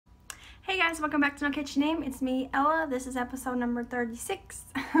Hey guys, welcome back to No Catchy Name. It's me, Ella. This is episode number 36.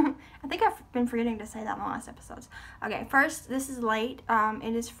 I think I've been forgetting to say that in the last episodes. Okay, first, this is late.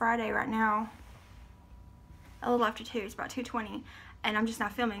 It is Friday right now. A little after 2. It's about 2:20. And I'm just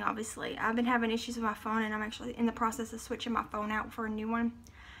not filming, obviously. I've been having issues with my phone, and I'm actually in the process of switching my phone out for a new one.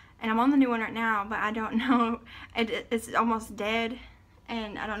 And I'm on the new one right now, but I don't know. It's almost dead.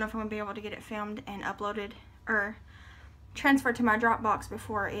 And I don't know if I'm going to be able to get it filmed and uploaded or transferred to my Dropbox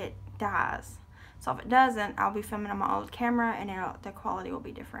before it dies. So if it doesn't, I'll be filming on my old camera and the quality will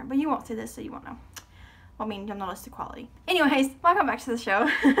be different. But you won't see this, so you won't know. Well, I mean, you'll notice the quality. Anyways, welcome back to the show.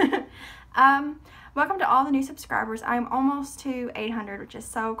 Welcome to all the new subscribers. I'm almost to 800, which is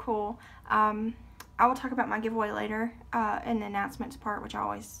so cool. I will talk about my giveaway later in the announcements part, which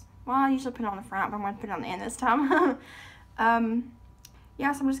I usually put it on the front, but I'm going to put it on the end this time.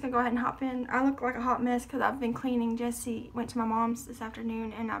 Yeah, so I'm just going to go ahead and hop in. I look like a hot mess because I've been cleaning. Jesse went to my mom's this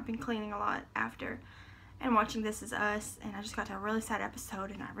afternoon, and I've been cleaning a lot after and watching This Is Us, and I just got to a really sad episode,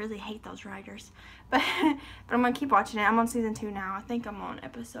 and I really hate those writers. But I'm going to keep watching it. I'm on season 2 now. I think I'm on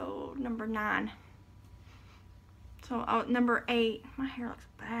episode number 9. So, number 8. My hair looks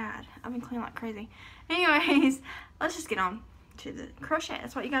bad. I've been cleaning like crazy. Anyways, let's just get on to the crochet.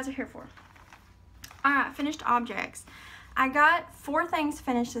 That's what you guys are here for. Alright, finished objects. I got 4 things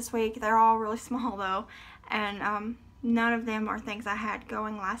finished this week. They're all really small though, and none of them are things I had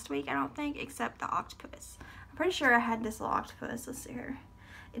going last week, I don't think, except the octopus. I'm pretty sure I had this little octopus. Let's see here.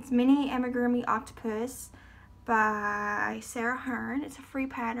 It's Mini Amigurumi Octopus by Sarah Hearn. It's a free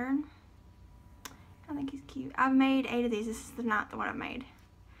pattern. I think he's cute. I've made 8 of these. This is not the one I've made.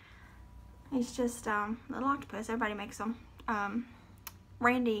 He's just little octopus. Everybody makes them.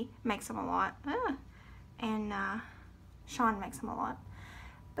 Randy makes them a lot. And Sean makes them a lot.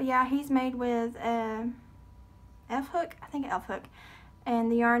 But yeah, he's made with elf hook. I think elf hook.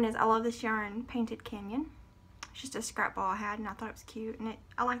 And the yarn is, I love this yarn, Painted Canyon. It's just a scrap ball I had, and I thought it was cute. And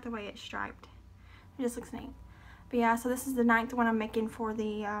I like the way it's striped. It just looks neat. But yeah, so this is the 9th one I'm making for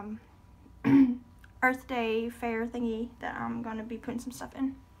the Earth Day fair thingy that I'm going to be putting some stuff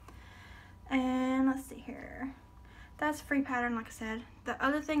in. And let's see here. That's free pattern, like I said. The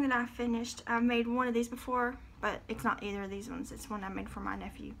other thing that I finished, I've made one of these before, but it's not either of these ones. It's one I made for my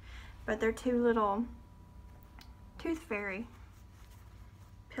nephew. But they're 2 little tooth fairy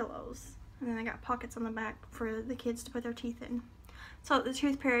pillows. And then they got pockets on the back for the kids to put their teeth in. So the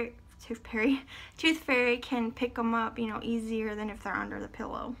tooth fairy can pick them up, you know, easier than if they're under the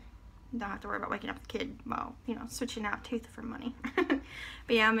pillow. You don't have to worry about waking up the kid while, you know, switching out tooth for money.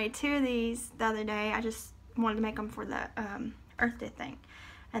 But yeah, I made 2 of these the other day. I just wanted to make them for the Earth Day thing.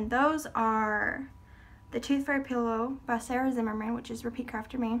 And those are the Tooth Fairy Pillow by Sarah Zimmerman, which is Repeat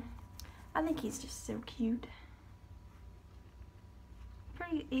Crafter Me. I think he's just so cute.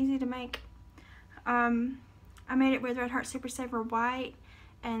 Pretty easy to make. I made it with Red Heart Super Saver White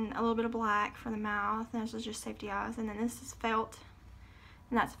and a little bit of black for the mouth. And this was just safety eyes. And then this is felt.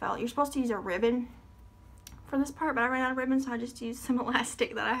 And that's felt. You're supposed to use a ribbon for this part, but I ran out of ribbon, so I just used some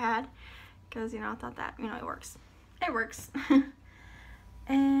elastic that I had. Because, you know, I thought that, you know, it works. It works.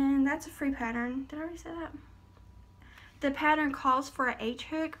 And that's a free pattern. Did I already say that? The pattern calls for an H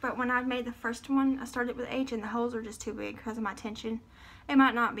hook, but when I made the first one, I started with H and the holes were just too big because of my tension. It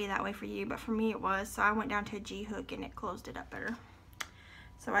might not be that way for you, but for me it was. So I went down to a G hook and it closed it up better.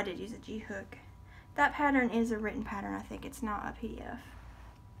 So I did use a G hook. That pattern is a written pattern, I think. It's not a PDF.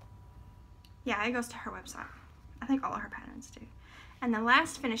 Yeah, it goes to her website. I think all of her patterns do. And the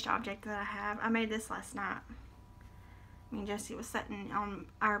last finished object that I have, I made this last night. Me and Jesse was sitting on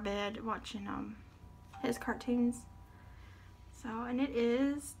our bed watching his cartoons. So, and it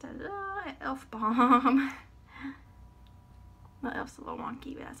is Elf Bomb. The elf's a little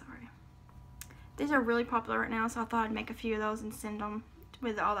wonky, but that's alright. These are really popular right now, so I thought I'd make a few of those and send them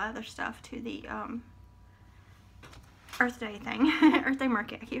with all the other stuff to the Earth Day thing. Earth Day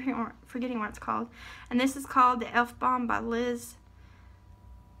Market. I keep forgetting what it's called. And this is called the Elf Bomb by Liz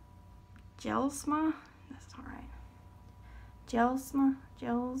Gelsma? That's not right. Gelsma?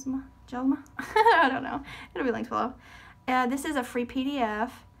 I don't know. It'll be linked below. This is a free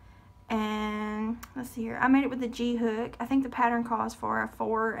PDF. And let's see here. I made it with the G hook. I think the pattern calls for a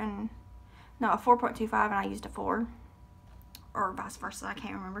 4.25 and I used a 4. Or vice versa. I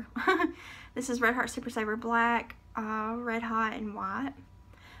can't remember. This is Red Heart Super Saver Black, Red Hot, and White.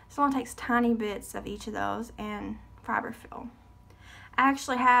 This one takes tiny bits of each of those and fiber fill. I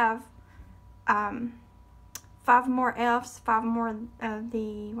actually have 5 more elves, 5 more of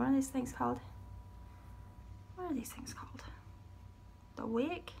the, what are these things called? The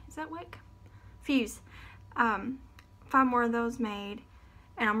wick? Is that wick? Fuse. 5 more of those made.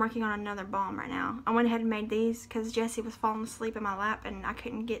 and I'm working on another balm right now. I went ahead and made these because Jessie was falling asleep in my lap and I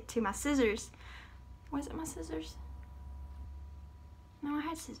couldn't get to my scissors. Was it my scissors? No, I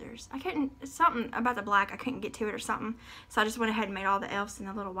had scissors. I couldn't, it's something about the black, I couldn't get to it or something. So I just went ahead and made all the elves and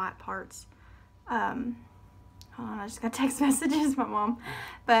the little white parts. Hold on, I just got text messages from my mom.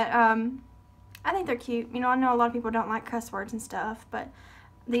 But I think they're cute. You know, I know a lot of people don't like cuss words and stuff, but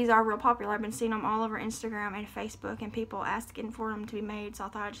these are real popular. I've been seeing them all over Instagram and Facebook and people asking for them to be made. So I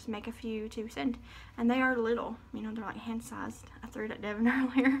thought I'd just make a few to send. And they are little, you know, they're like hand sized. I threw it at Devin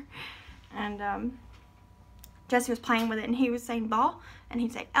earlier. And Jesse was playing with it and he was saying ball and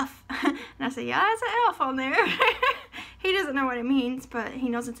he'd say elf. And I said, yeah, it's an elf on there. He doesn't know what it means, but he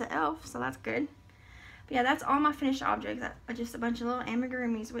knows it's an elf, so that's good. But yeah, that's all my finished objects. Just a bunch of little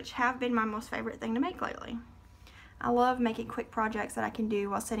amigurumis, which have been my most favorite thing to make lately. I love making quick projects that I can do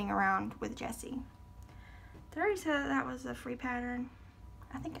while sitting around with Jessie. Did I already say that was a free pattern?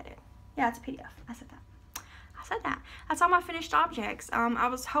 I think I did. Yeah, it's a PDF. I said that. That's all my finished objects. I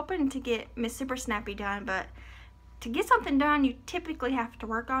was hoping to get Miss Super Snappy done, but to get something done, you typically have to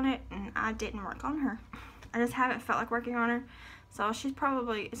work on it, and I didn't work on her. I just haven't felt like working on her, so she's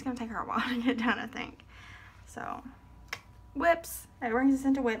probably, it's going to take her a while to get done, I think. So, whips. That brings us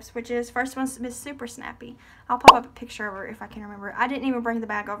into whips, which is, first one's Miss Super Snappy. I'll pop up a picture of her if I can remember. I didn't even bring the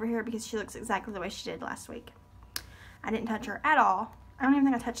bag over here because she looks exactly the way she did last week. I didn't touch her at all. I don't even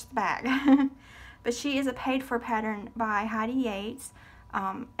think I touched the bag. But she is a paid-for pattern by Heidi Yates.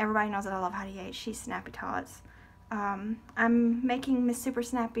 Everybody knows that I love Heidi Yates. She's Snappy Tots. I'm making Miss Super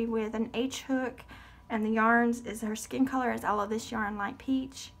Snappy with an H hook, and the yarns is her skin color is I love this yarn light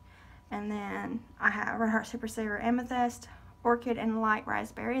peach, and then I have Red Heart Super Saver Amethyst, Orchid, and Light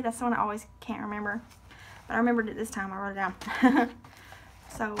Raspberry. That's the one I always can't remember, but I remembered it this time. I wrote it down.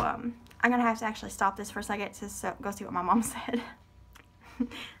 So I'm gonna have to actually stop this for a second to go see what my mom said.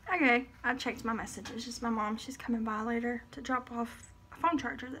 Okay, I checked my messages. It's my mom. She's coming by later to drop off a phone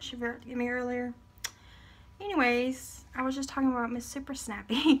charger that she forgot to give me earlier. Anyways, I was just talking about Miss Super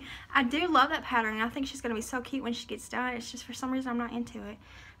Snappy. I do love that pattern, and I think she's going to be so cute when she gets done. It's just for some reason I'm not into it.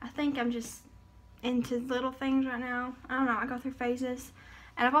 I think I'm just into little things right now. I don't know. I go through phases.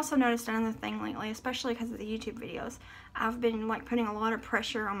 And I've also noticed another thing lately, especially because of the YouTube videos. I've been like putting a lot of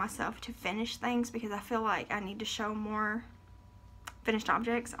pressure on myself to finish things because I feel like I need to show more finished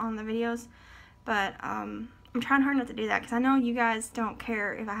objects on the videos, but I'm trying hard not to do that because I know you guys don't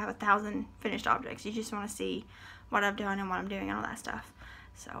care if I have 1,000 finished objects. You just want to see what I've done and what I'm doing and all that stuff.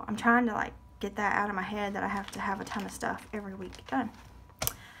 So I'm trying to like get that out of my head that I have to have a ton of stuff every week done.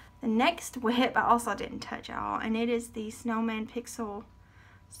 The next whip I also didn't touch at all, and it is the Snowman Pixel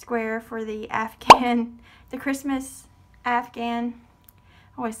Square for the Afghan, the Christmas Afghan,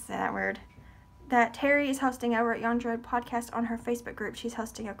 I always say that word, that Terry is hosting over at Yondred Podcast on her Facebook group. She's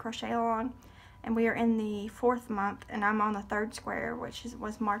hosting a crochet along, and we are in the 4th month, and I'm on the 3rd square, which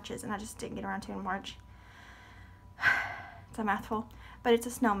was March's, and I just didn't get around to in March. It's a mouthful, but it's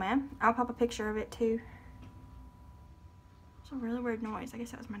a snowman. I'll pop a picture of it too. It's a really weird noise. I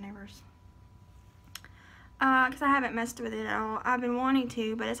guess that was my neighbors. Because I haven't messed with it at all. I've been wanting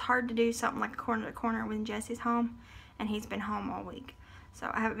to, but it's hard to do something like a corner to corner when Jesse's home, and he's been home all week. So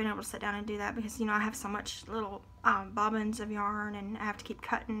I haven't been able to sit down and do that because, you know, I have so much little bobbins of yarn and I have to keep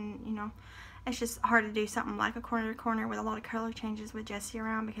cutting, you know. It's just hard to do something like a corner to corner with a lot of color changes with Jesse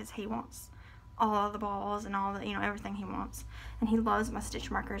around because he wants all of the balls and all the, you know, everything he wants. And he loves my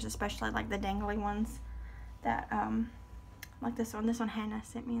stitch markers, especially like the dangly ones that, like this one. This one Hannah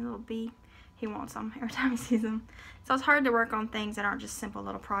sent me a little bee. He wants them every time he sees them. So it's hard to work on things that aren't just simple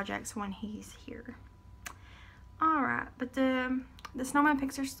little projects when he's here. Alright, but the Snowman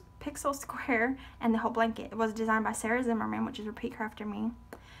Pixel Square and the whole blanket was designed by Sarah Zimmerman, which is Repeat Crafter Me.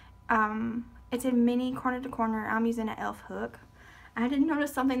 It's a mini corner to corner. I'm using an elf hook. I did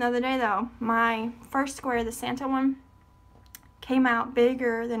notice something the other day though. My first square, the Santa one, came out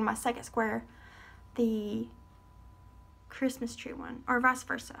bigger than my second square, the Christmas tree one, or vice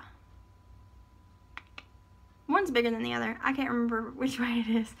versa. One's bigger than the other. I can't remember which way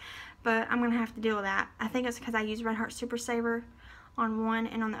it is, but I'm going to have to deal with that. I think it's because I used Red Heart Super Saver on one,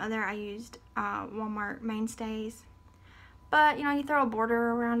 and on the other I used Walmart Mainstays. But, you know, you throw a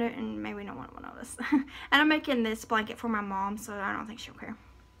border around it, and maybe no one will notice. And I'm making this blanket for my mom, so I don't think she'll care.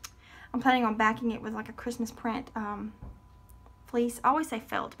 I'm planning on backing it with, like, a Christmas print fleece. I always say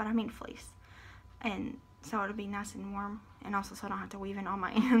felt, but I mean fleece. And so it'll be nice and warm, and also so I don't have to weave in all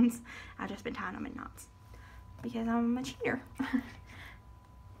my ends. I've just been tying them in knots because I'm a cheater.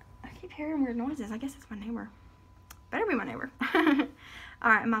 I keep hearing weird noises. I guess it's my neighbor. Better be my neighbor.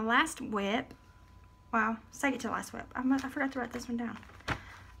 Alright, my last whip. Wow, second to last whip. I forgot to write this one down.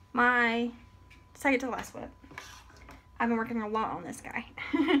 my second to last whip. I've been working a lot on this guy.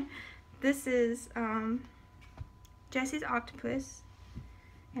 This is Jesse's octopus,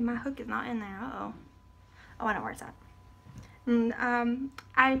 and my hook is not in there. Uh-oh. Oh, I know where it's at. And,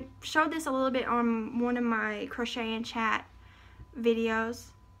 I showed this a little bit on one of my crochet and chat videos.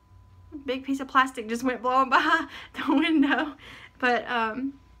 Big piece of plastic just went blowing by the window, but I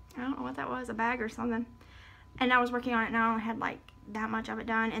don't know what that was, a bag or something. And I was working on it, and I only had like that much of it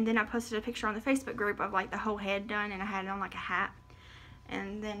done. And then I posted a picture on the Facebook group of like the whole head done, and I had it on like a hat.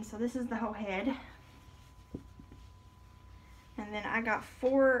 And then so this is the whole head. And then I got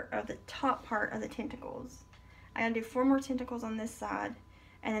 4 of the top part of the tentacles. I gotta do 4 more tentacles on this side,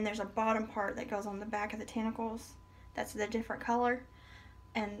 and then there's a bottom part that goes on the back of the tentacles. That's the different color,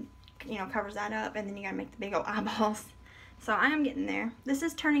 and you know, covers that up, and then you gotta make the big old eyeballs. So I am getting there. This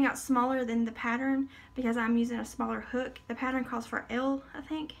is turning out smaller than the pattern because I'm using a smaller hook. The pattern calls for L, I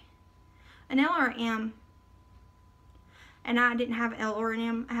think. An L or an M. And I didn't have an L or an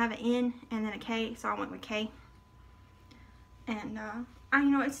M. I have an N and then a K, so I went with K. And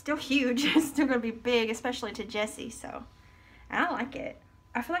you know, it's still huge. It's still gonna be big, especially to Jesse. So, and I like it.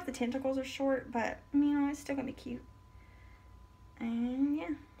 I feel like the tentacles are short, but you know, it's still gonna be cute. And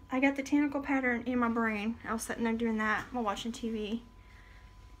yeah, I got the tentacle pattern in my brain. I was sitting there doing that while watching TV.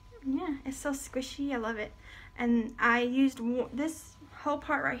 Yeah, it's so squishy. I love it. And I used this whole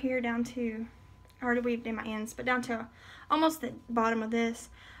part right here down to, I already weaved in my ends, but down to almost the bottom of this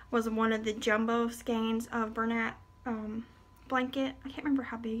was one of the jumbo skeins of Bernat blanket. I can't remember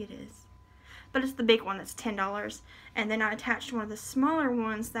how big it is, but it's the big one that's $10. And then I attached one of the smaller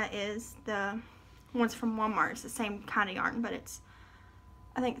ones that is the ones from Walmart. It's the same kind of yarn, but it's,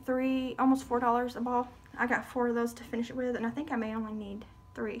 I think almost $4 a ball. I got 4 of those to finish it with, and I think I may only need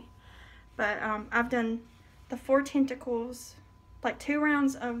 3. But I've done the 4 tentacles, like 2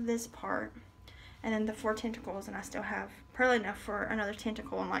 rounds of this part, and then the 4 tentacles, and I still have probably enough for another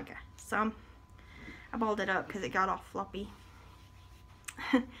tentacle and like some. I balled it up because it got all floppy.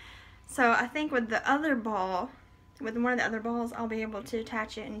 So I think with the other ball, with one of the other balls, I'll be able to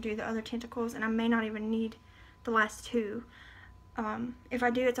attach it and do the other tentacles, and I may not even need the last 2. If I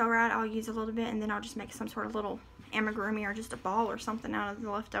do, it's alright. I'll use a little bit, and then I'll just make some sort of little amigurumi or just a ball or something out of the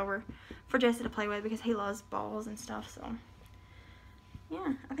leftover for Jesse to play with, because he loves balls and stuff. So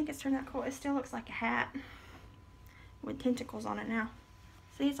yeah, I think it's turned out cool. It still looks like a hat with tentacles on it now.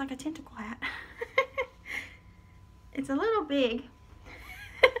 See, it's like a tentacle hat. It's a little big.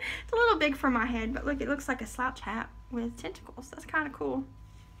 It's a little big for my head, but look, it looks like a slouch hat with tentacles. That's kind of cool.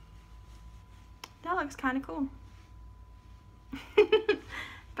 That looks kind of cool.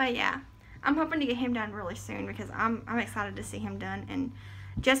 But yeah, I'm hoping to get him done really soon because I'm excited to see him done. And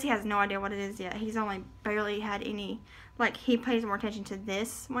Jesse has no idea what it is yet. He's only barely had any, like, he pays more attention to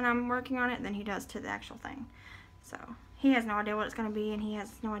this when I'm working on it than he does to the actual thing. So he has no idea what it's going to be, and he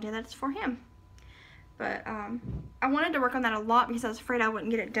has no idea that it's for him. But I wanted to work on that a lot because I was afraid I wouldn't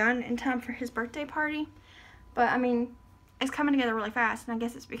get it done in time for his birthday party. But I mean, it's coming together really fast, and I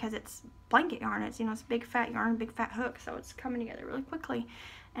guess it's because it's blanket yarn. It's, you know, it's big fat yarn, big fat hook, so it's coming together really quickly,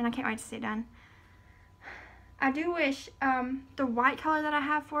 and I can't wait to see it done. I do wish the white color that I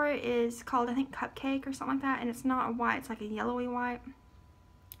have for it is called, I think, Cupcake or something like that, and it's not a white, it's like a yellowy white.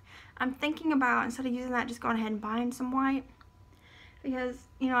 I'm thinking about, instead of using that, just going ahead and buying some white, because,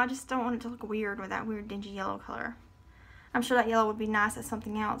 you know, I just don't want it to look weird with that weird dingy yellow color. I'm sure that yellow would be nice as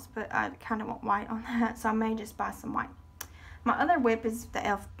something else, but I kind of want white on that, so I may just buy some white. My other whip is the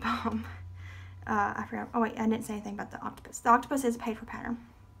Elf Bomb. I forgot. Oh wait, I didn't say anything about the octopus. The octopus is a paid for pattern,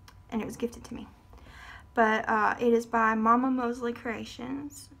 and it was gifted to me. But it is by Mama Mosley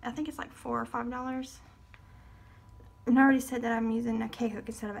Creations. I think it's like $4 or $5. And I already said that I'm using a K hook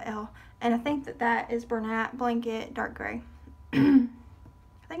instead of an L. And I think that that is Bernat Blanket Dark Gray. I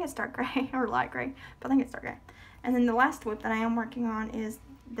think it's dark gray or light gray, but I think it's dark gray. And then the last whip that I am working on is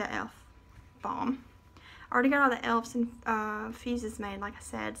the Elf Bomb. I already got all the elves and fuses made, like I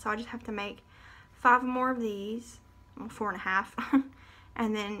said, so I just have to make 5 more of these, well, 4.5,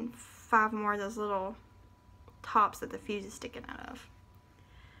 and then 5 more of those little tops that the fuse is sticking out of.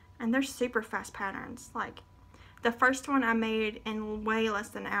 And they're super fast patterns. Like, the first one I made in way less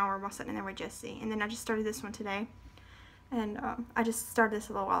than an hour while sitting there with Jesse, and then I just started this one today. And I just started this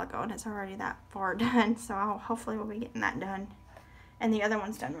a little while ago, and it's already that far done, so hopefully we'll be getting that done. And the other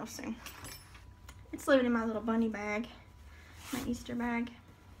one's done real soon. It's living in my little bunny bag, my Easter bag.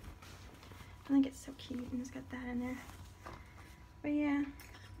 I think it's so cute, and it's got that in there. But yeah,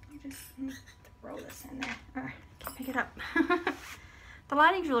 I'll just throw this in there. Alright, can't pick it up. The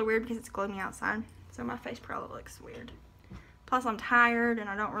lighting's really weird because it's gloomy outside, so my face probably looks weird. Plus, I'm tired and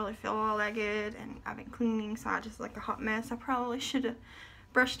I don't really feel all that good, and I've been cleaning, so I just look a hot mess. I probably should have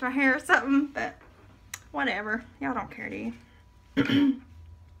brushed my hair or something, but whatever. Y'all don't care, do you?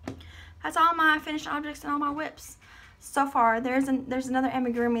 That's all my finished objects and all my whips so far. There's another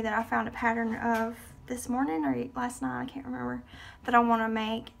amigurumi that I found a pattern of this morning or last night, I can't remember, that I want to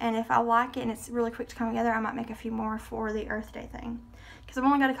make, and if I like it and it's really quick to come together, I might make a few more for the Earth Day thing, because I've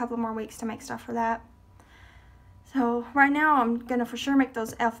only got a couple more weeks to make stuff for that. So right now I'm gonna for sure make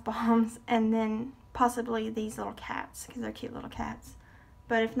those elf bombs, and then possibly these little cats, because they're cute little cats.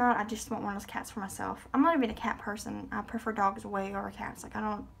 But if not, I just want one of those cats for myself. I'm not even a cat person. I prefer dogs way over cats. Like, I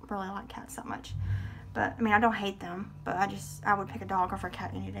don't really like cats that much. But I mean, I don't hate them, but I would pick a dog over a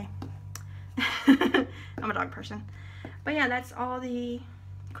cat any day. I'm a dog person. But yeah, that's all the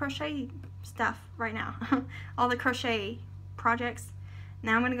crochet stuff right now. All the crochet projects.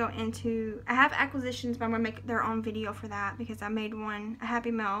 Now I'm going to go into, I have acquisitions, but I'm going to make their own video for that, because I made one, a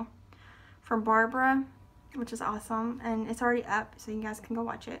Happy Mail from Barbara, which is awesome, and it's already up, so you guys can go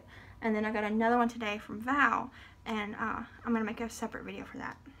watch it. And then I got another one today from Val, and I'm going to make a separate video for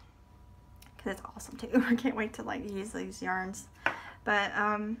that, because it's awesome too. I can't wait to like use these yarns. But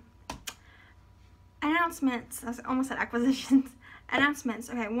announcements, I almost said acquisitions.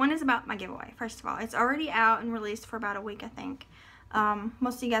 Announcements. Okay, one is about my giveaway. First of all, it's already out and released for about a week, I think.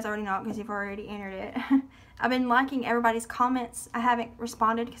 Most of you guys already know it because you've already entered it. I've been liking everybody's comments. I haven't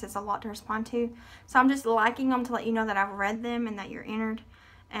responded because it's a lot to respond to. So I'm just liking them to let you know that I've read them and that you're entered.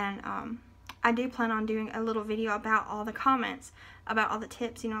 And I do plan on doing a little video about all the comments, about all the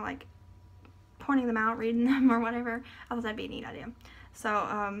tips, you know, like pointing them out, reading them or whatever. I thought that'd be a neat idea.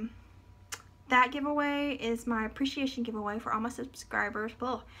 So that giveaway is my appreciation giveaway for all my subscribers.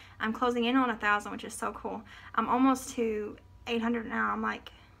 Well, I'm closing in on 1,000, which is so cool. I'm almost to 800 now. I'm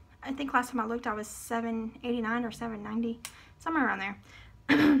like, I think last time I looked I was 789 or 790, somewhere around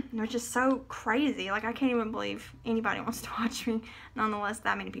there. Which is so crazy. Like, I can't even believe anybody wants to watch me. Nonetheless,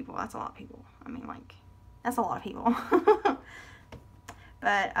 that many people, that's a lot of people. I mean, like, that's a lot of people.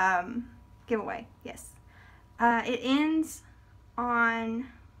 But giveaway, yes, it ends on,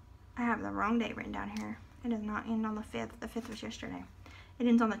 I have the wrong date written down here. It does not end on the 5th. The 5th was yesterday. It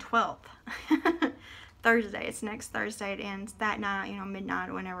ends on the 12th. Thursday. It's next Thursday. It ends that night, you know, midnight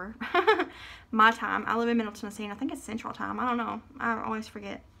or whenever. My time. I live in Middle Tennessee, and I think it's Central Time. I don't know. I always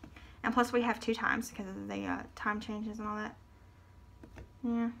forget. And plus, we have 2 times because of the time changes and all that.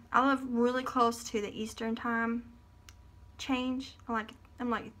 Yeah. I live really close to the Eastern Time change. I'm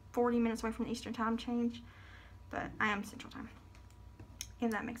like 40 minutes away from the Eastern Time change. But I am Central Time, if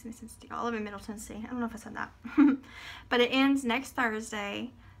that makes any sense to you. I live in Middle Tennessee. I don't know if I said that. But it ends next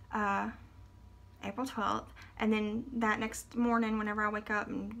Thursday, April 12th, and then that next morning, whenever I wake up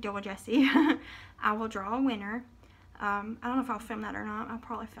and deal with Jesse, I will draw a winner. I don't know if I'll film that or not. I'll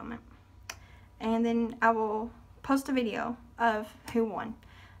probably film it. And then I will post a video of who won.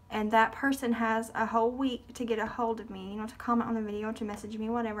 And that person has a whole week to get a hold of me, you know, to comment on the video, to message me,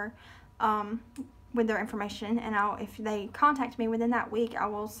 whatever, with their information. And if they contact me within that week, I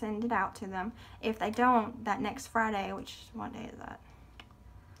will send it out to them. If they don't, that next Friday, which, what day is that?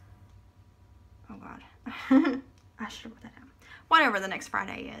 Oh God, I should have put that down. Whatever the next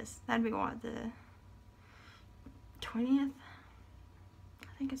Friday is, that'd be what, the 20th?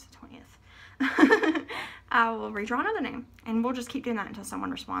 I think it's the 20th. I will redraw another name, and we'll just keep doing that until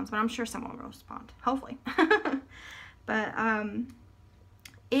someone responds. But I'm sure someone will respond, hopefully. But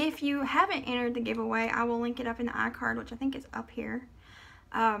if you haven't entered the giveaway, I will link it up in the iCard, which I think is up here.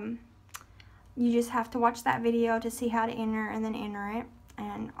 You just have to watch that video to see how to enter, and then enter it.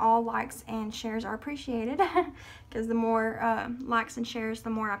 And all likes and shares are appreciated, because the more likes and shares,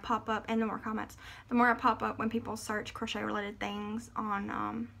 the more I pop up, and the more comments, the more I pop up when people search crochet related things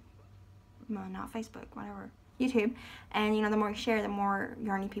on well, not Facebook, whatever, YouTube. And you know, the more you share, the more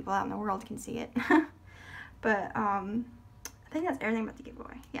yarny people out in the world can see it. But I think that's everything about the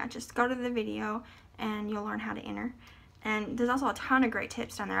giveaway. Yeah, just go to the video and you'll learn how to enter. And there's also a ton of great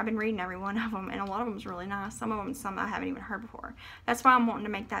tips down there. I've been reading every one of them, and a lot of them is really nice. Some of them, some I haven't even heard before. That's why I'm wanting to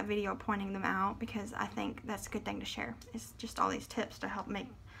make that video pointing them out, because I think that's a good thing to share. It's just all these tips to help make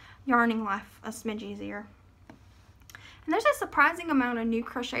yarning life a smidge easier. And there's a surprising amount of new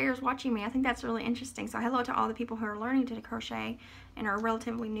crocheters watching me. I think that's really interesting. So hello to all the people who are learning to crochet and are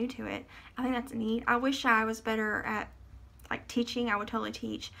relatively new to it. I think that's neat. I wish I was better at like teaching. I would totally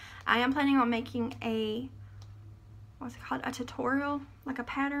teach. I am planning on making a, what's it called, a tutorial, like a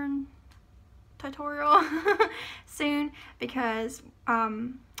pattern tutorial soon, because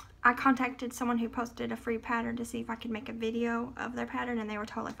I contacted someone who posted a free pattern to see if I could make a video of their pattern, and they were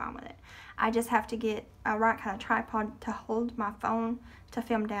totally fine with it. I just have to get a right kind of tripod to hold my phone to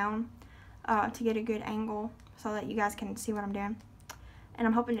film down to get a good angle so that you guys can see what I'm doing. And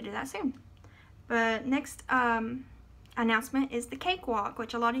I'm hoping to do that soon. But next announcement is the cakewalk,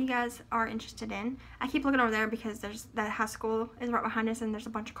 which a lot of you guys are interested in. I keep looking over there because there's that high school is right behind us, and there's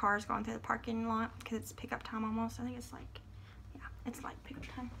a bunch of cars going through the parking lot because it's pickup time almost. I think it's like, yeah, it's like pickup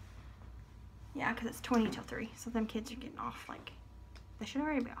time. Yeah, because it's 20 till 3, so them kids are getting off, like, they should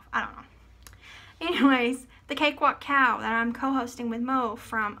already be off. I don't know. Anyways, the Cakewalk Cow that I'm co-hosting with Mo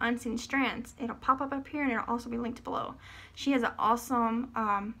from Unseen Strands, it'll pop up here, and it'll also be linked below. She has an awesome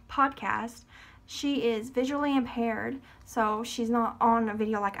podcast. She is visually impaired, so she's not on a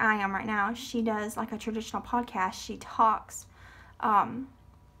video like I am right now. She does, like, a traditional podcast. She talks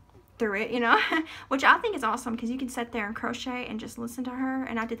through it, you know, which I think is awesome because you can sit there and crochet and just listen to her.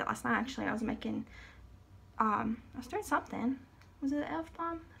 And I did that last night, actually. I was making, I was doing something. Was it the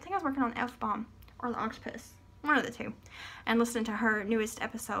F-bomb? I think I was working on the F-bomb or the octopus, one of the two, and listening to her newest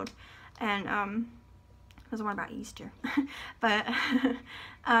episode. And it was the one about Easter. But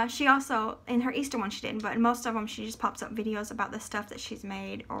she also, in her Easter one she didn't, but in most of them she just pops up videos about the stuff that she's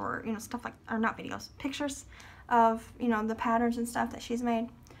made, or, you know, stuff like, or not videos, pictures of, you know, the patterns and stuff that she's made.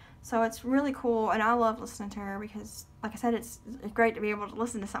 So it's really cool, and I love listening to her because, like I said, it's great to be able to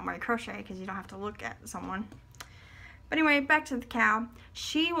listen to somebody crochet because you don't have to look at someone. But anyway, back to the cow.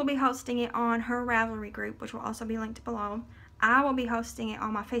 She will be hosting it on her Ravelry group, which will also be linked below. I will be hosting it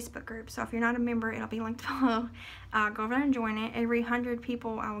on my Facebook group, so if you're not a member, it'll be linked below. Go over there and join it. Every 100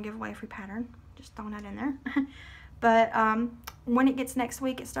 people, I will give away a free pattern. Just throwing that in there. But when it gets next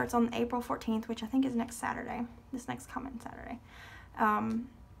week, it starts on April 14th, which I think is next Saturday. This next coming Saturday.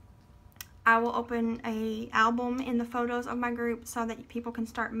 I will open a album in the photos of my group so that people can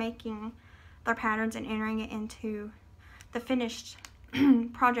start making their patterns and entering it into the finished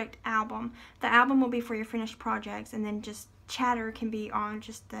project album. The album will be for your finished projects, and then just chatter can be on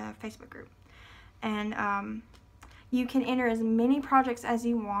just the Facebook group. And you can enter as many projects as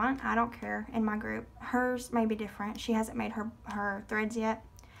you want. I don't care in my group. Hers may be different. She hasn't made her threads yet.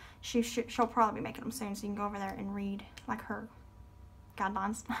 She'll probably be making them soon, so you can go over there and read like her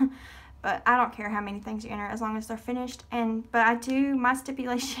guidelines. But I don't care how many things you enter as long as they're finished. But my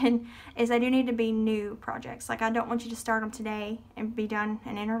stipulation is I do need to be new projects. Like, I don't want you to start them today and be done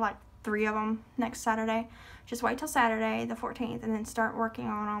and enter like 3 of them next Saturday. Just wait till Saturday the 14th and then start working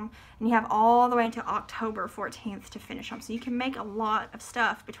on them. And you have all the way until October 14th to finish them. So you can make a lot of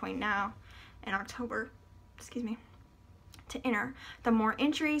stuff between now and October, excuse me, to enter. The more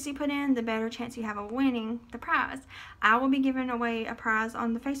entries you put in, the better chance you have of winning the prize. I will be giving away a prize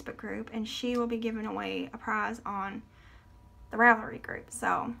on the Facebook group, and she will be giving away a prize on the Ravelry group.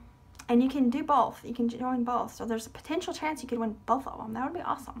 So, and you can do both. You can join both. So there's a potential chance you could win both of them. That would be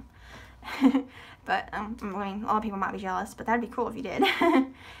awesome. But I mean, a lot of people might be jealous, but that'd be cool if you did.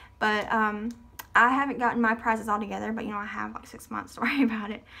 But I haven't gotten my prizes all together, but you know, I have like 6 months to worry about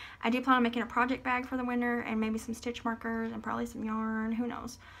it. I do plan on making a project bag for the winter, and maybe some stitch markers and probably some yarn. Who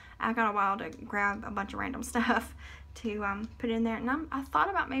knows? I've got a while to grab a bunch of random stuff to put in there. And I thought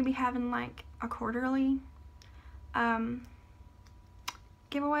about maybe having like a quarterly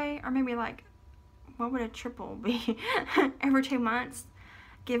giveaway, or maybe like, what would a triple be? Every 2 months,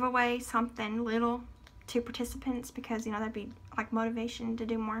 give away something little to participants, because you know, that'd be like motivation to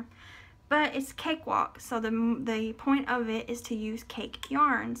do more. But it's cakewalk, so the point of it is to use cake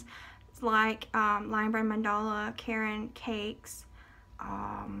yarns. It's like Lion Brand Mandala, Karen Cakes,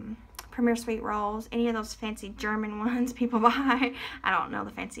 Premier Sweet Rolls, any of those fancy German ones people buy. I don't know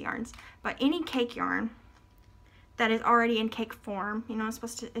the fancy yarns, but any cake yarn that is already in cake form, you know,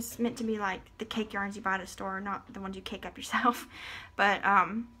 it's meant to be like the cake yarns you buy at a store, not the ones you cake up yourself. But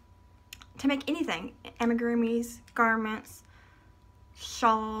to make anything, amigurumis, garments,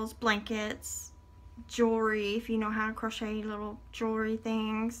 shawls, blankets, jewelry, if you know how to crochet little jewelry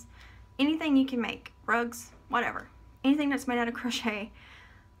things, anything you can make, rugs, whatever, anything that's made out of crochet.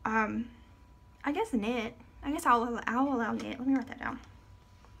 I guess knit. I guess I'll allow knit. Let me write that down.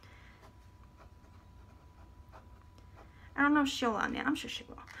 I don't know if she'll allow knit. I'm sure she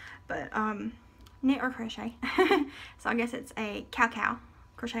will. But knit or crochet. So I guess it's a cow,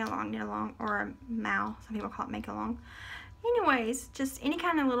 crochet along, knit along, or a mal. Some people call it make along. Anyways, just any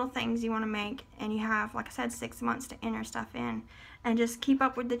kind of little things you want to make, and you have, like I said, 6 months to enter stuff in, and just keep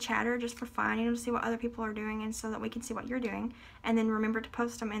up with the chatter just for fun, you know, to see what other people are doing, and so that we can see what you're doing. And then remember to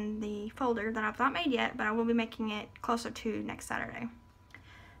post them in the folder that I've not made yet, but I will be making it closer to next Saturday,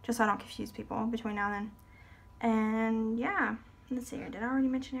 just so I don't confuse people between now and then. And yeah, Let's see here. Did I already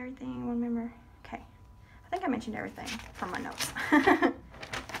mention everything? One member. Okay. I think I mentioned everything from my notes.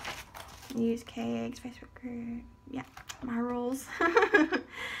 Use cakes, Facebook group. Yeah, my rules.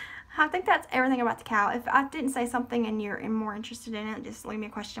 I think that's everything about the CAL. If I didn't say something and you're more interested in it, just leave me a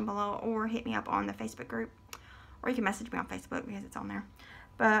question below or hit me up on the Facebook group. Or you can message me on Facebook because it's on there.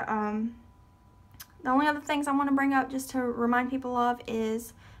 But the only other things I want to bring up just to remind people of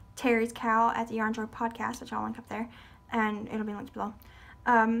is Terry's CAL at the Yarn Joy podcast, which I'll link up there. And it'll be linked below.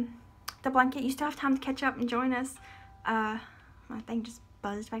 The blanket, you still have time to catch up and join us. My thing just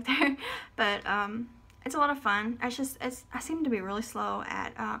buzzed back there. But it's a lot of fun. I seem to be really slow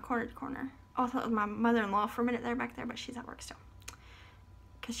at corner to corner. Oh, I thought it was my mother-in-law for a minute there back there, but she's at work still.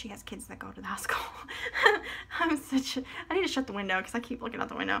 Because she has kids that go to the high school. I need to shut the window because I keep looking out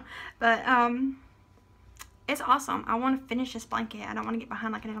the window. But it's awesome. I want to finish this blanket. I don't want to get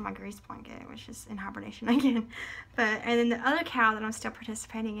behind like I did on my grease blanket, which is in hibernation again. And then the other CAL that I'm still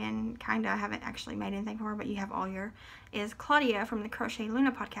participating in, kind of, I haven't actually made anything for her, but you have all year, is Claudia from the Crochet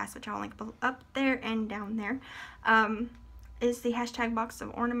Luna podcast, which I'll link up there and down there. Is the hashtag box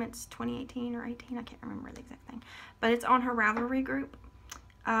of ornaments 2018 or 18. I can't remember the exact thing. But it's on her Ravelry group.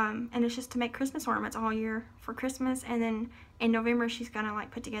 And it's just to make Christmas ornaments all year for Christmas, and then in November she's gonna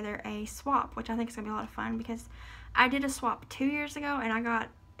like put together a swap, which I think is gonna be a lot of fun because I did a swap 2 years ago and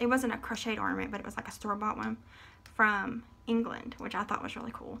it wasn't a crocheted ornament, but it was like a store-bought one from England, which I thought was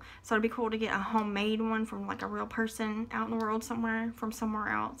really cool. So it'd be cool to get a homemade one from like a real person out in the world somewhere, from somewhere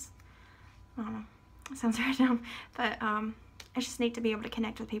else. I don't know, it sounds very dumb, but it's just neat to be able to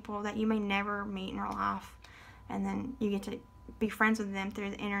connect with people that you may never meet in real life, and then you get to be friends with them through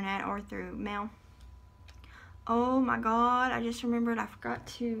the internet or through mail. Oh my god, I just remembered I forgot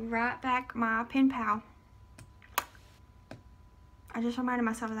to write back my pen pal. I just reminded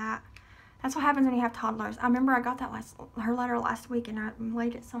myself of that. That's what happens when you have toddlers. I remember I got that her letter last week and I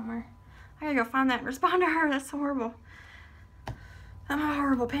laid it somewhere. I gotta go find that and respond to her. That's so horrible. I'm a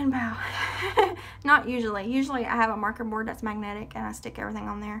horrible pen pal. Not usually. Usually I have a marker board that's magnetic and I stick everything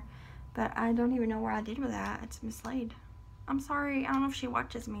on there. But I don't even know where I did with that. It's mislaid. I'm sorry. I don't know if she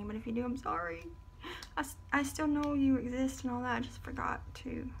watches me, but if you do, I'm sorry. I still know you exist and all that. I just forgot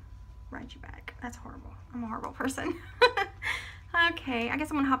to write you back. That's horrible. I'm a horrible person. Okay, I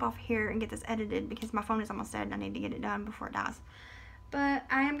guess I'm going to hop off here and get this edited because my phone is almost dead and I need to get it done before it dies. But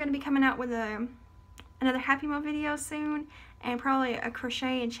I am going to be coming out with another Happy Mail video soon, and probably a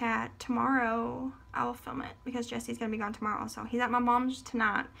crochet and chat tomorrow. I'll film it because Jesse's going to be gone tomorrow. So he's at my mom's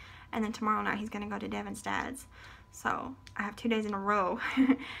tonight, and then tomorrow night he's going to go to Devin's dad's. So I have 2 days in a row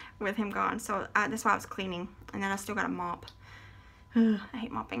with him gone. So that's why I was cleaning. And then I still got to mop. I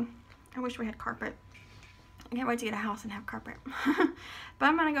hate mopping. I wish we had carpet. I can't wait to get a house and have carpet. But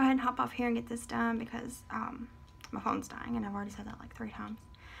I'm going to go ahead and hop off here and get this done because my phone's dying. And I've already said that like 3 times.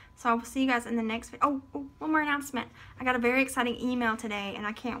 So I will see you guys in the next video. Oh, one more announcement. I got a very exciting email today. And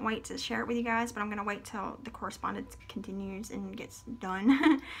I can't wait to share it with you guys. But I'm going to wait till the correspondence continues and gets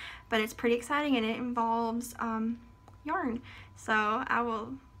done. But it's pretty exciting and it involves yarn. So I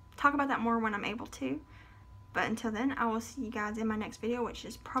will talk about that more when I'm able to. But until then, I will see you guys in my next video, which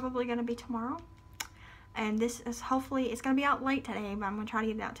is probably going to be tomorrow. And this is hopefully, it's going to be out late today, but I'm going to try to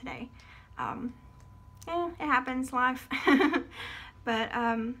get it out today. Yeah, it happens, life. But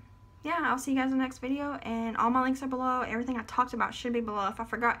yeah, I'll see you guys in the next video, and all my links are below. Everything I talked about should be below. If I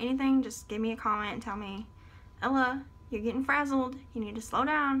forgot anything, just give me a comment and tell me, Ella, you're getting frazzled. You need to slow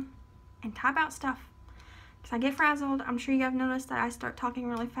down and type out stuff. Because I get frazzled. I'm sure you guys noticed that I start talking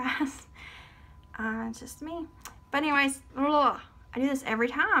really fast. It's just me. But anyways, I do this every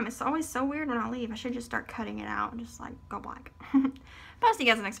time. It's always so weird when I leave. I should just start cutting it out and just like go black. But I'll see you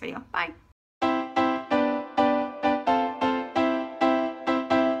guys in the next video. Bye.